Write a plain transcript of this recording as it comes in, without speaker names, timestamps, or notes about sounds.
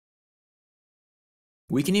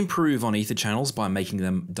We can improve on ether channels by making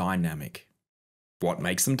them dynamic. What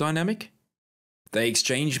makes them dynamic? They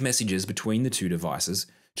exchange messages between the two devices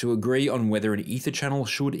to agree on whether an ether channel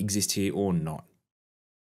should exist here or not.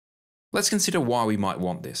 Let's consider why we might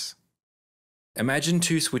want this. Imagine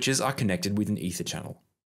two switches are connected with an ether channel.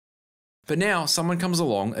 But now someone comes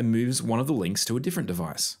along and moves one of the links to a different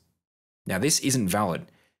device. Now this isn't valid.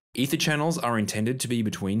 Ether channels are intended to be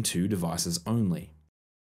between two devices only.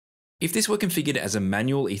 If this were configured as a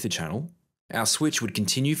manual ether channel, our switch would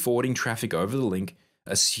continue forwarding traffic over the link,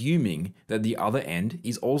 assuming that the other end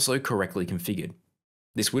is also correctly configured.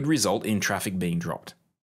 This would result in traffic being dropped.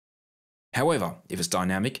 However, if it's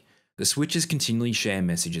dynamic, the switches continually share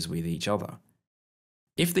messages with each other.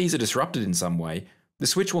 If these are disrupted in some way, the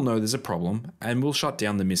switch will know there's a problem and will shut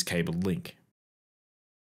down the miscabled link.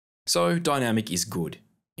 So dynamic is good.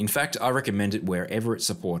 In fact, I recommend it wherever it's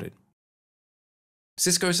supported.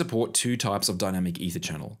 Cisco support two types of dynamic ether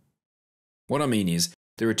channel. What I mean is,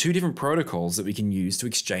 there are two different protocols that we can use to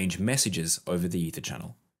exchange messages over the ether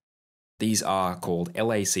channel. These are called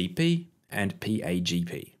LACP and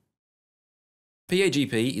PAGP.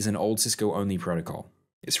 PAGP is an old Cisco only protocol.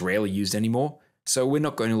 It's rarely used anymore, so we're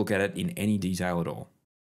not going to look at it in any detail at all.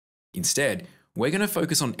 Instead, we're going to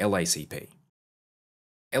focus on LACP.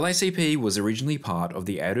 LACP was originally part of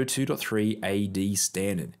the 802.3 AD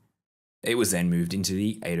standard. It was then moved into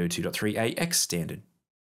the 802.3 AX standard.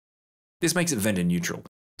 This makes it vendor neutral,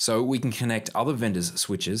 so we can connect other vendors'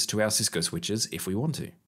 switches to our Cisco switches if we want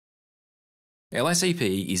to.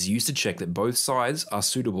 LACP is used to check that both sides are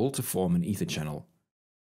suitable to form an ether channel.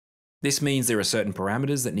 This means there are certain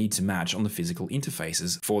parameters that need to match on the physical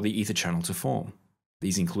interfaces for the ether channel to form.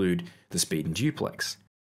 These include the speed and duplex,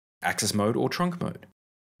 access mode or trunk mode,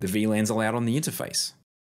 the VLANs allowed on the interface,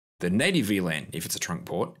 the native VLAN if it's a trunk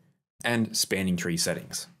port, and spanning tree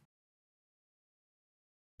settings.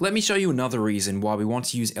 Let me show you another reason why we want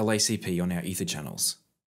to use LACP on our ether channels.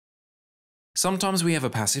 Sometimes we have a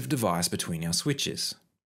passive device between our switches,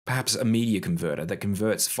 perhaps a media converter that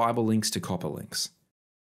converts fiber links to copper links.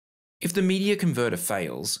 If the media converter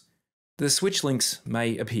fails, the switch links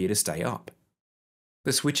may appear to stay up.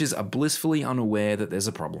 The switches are blissfully unaware that there's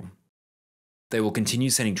a problem. They will continue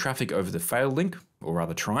sending traffic over the failed link, or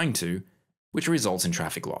rather trying to, which results in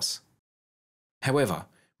traffic loss. However,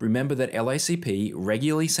 remember that LACP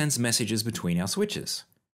regularly sends messages between our switches.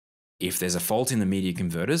 If there's a fault in the media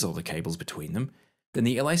converters or the cables between them, then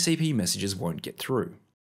the LACP messages won't get through.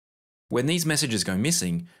 When these messages go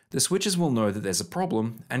missing, the switches will know that there's a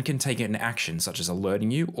problem and can take an action such as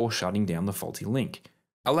alerting you or shutting down the faulty link,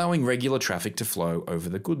 allowing regular traffic to flow over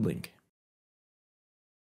the good link.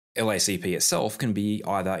 LACP itself can be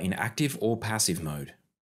either in active or passive mode.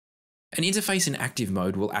 An interface in active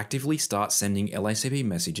mode will actively start sending LACP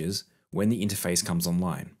messages when the interface comes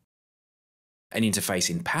online. An interface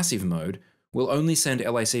in passive mode will only send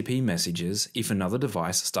LACP messages if another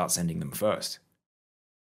device starts sending them first.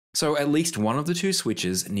 So at least one of the two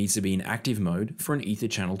switches needs to be in active mode for an ether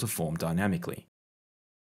channel to form dynamically.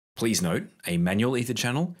 Please note, a manual ether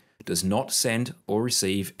channel does not send or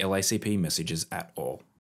receive LACP messages at all.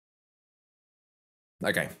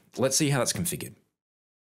 Okay, let's see how that's configured.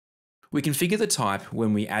 We configure the type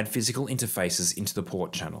when we add physical interfaces into the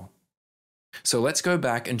port channel. So let's go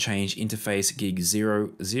back and change interface gig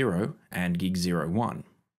 00 and gig 01.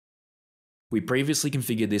 We previously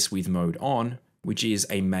configured this with mode on, which is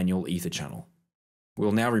a manual ether channel.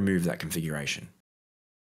 We'll now remove that configuration.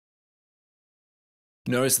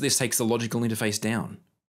 Notice that this takes the logical interface down.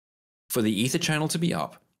 For the ether channel to be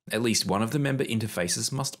up, at least one of the member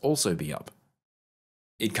interfaces must also be up.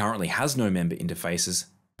 It currently has no member interfaces,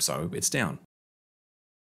 so it's down.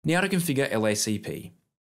 Now to configure LACP.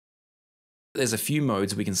 There's a few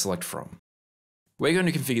modes we can select from. We're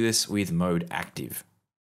going to configure this with mode active.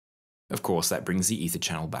 Of course, that brings the ether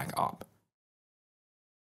channel back up.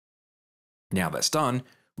 Now that's done,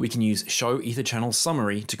 we can use Show Ether Channel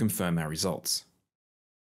Summary to confirm our results.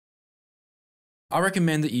 I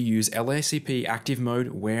recommend that you use LACP active mode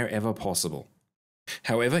wherever possible.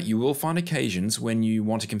 However, you will find occasions when you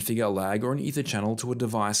want to configure a lag or an ether channel to a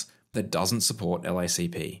device that doesn't support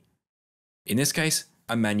LACP. In this case,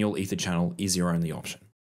 a manual ether channel is your only option.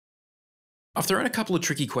 I've thrown a couple of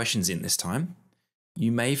tricky questions in this time.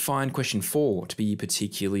 You may find question 4 to be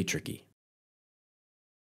particularly tricky.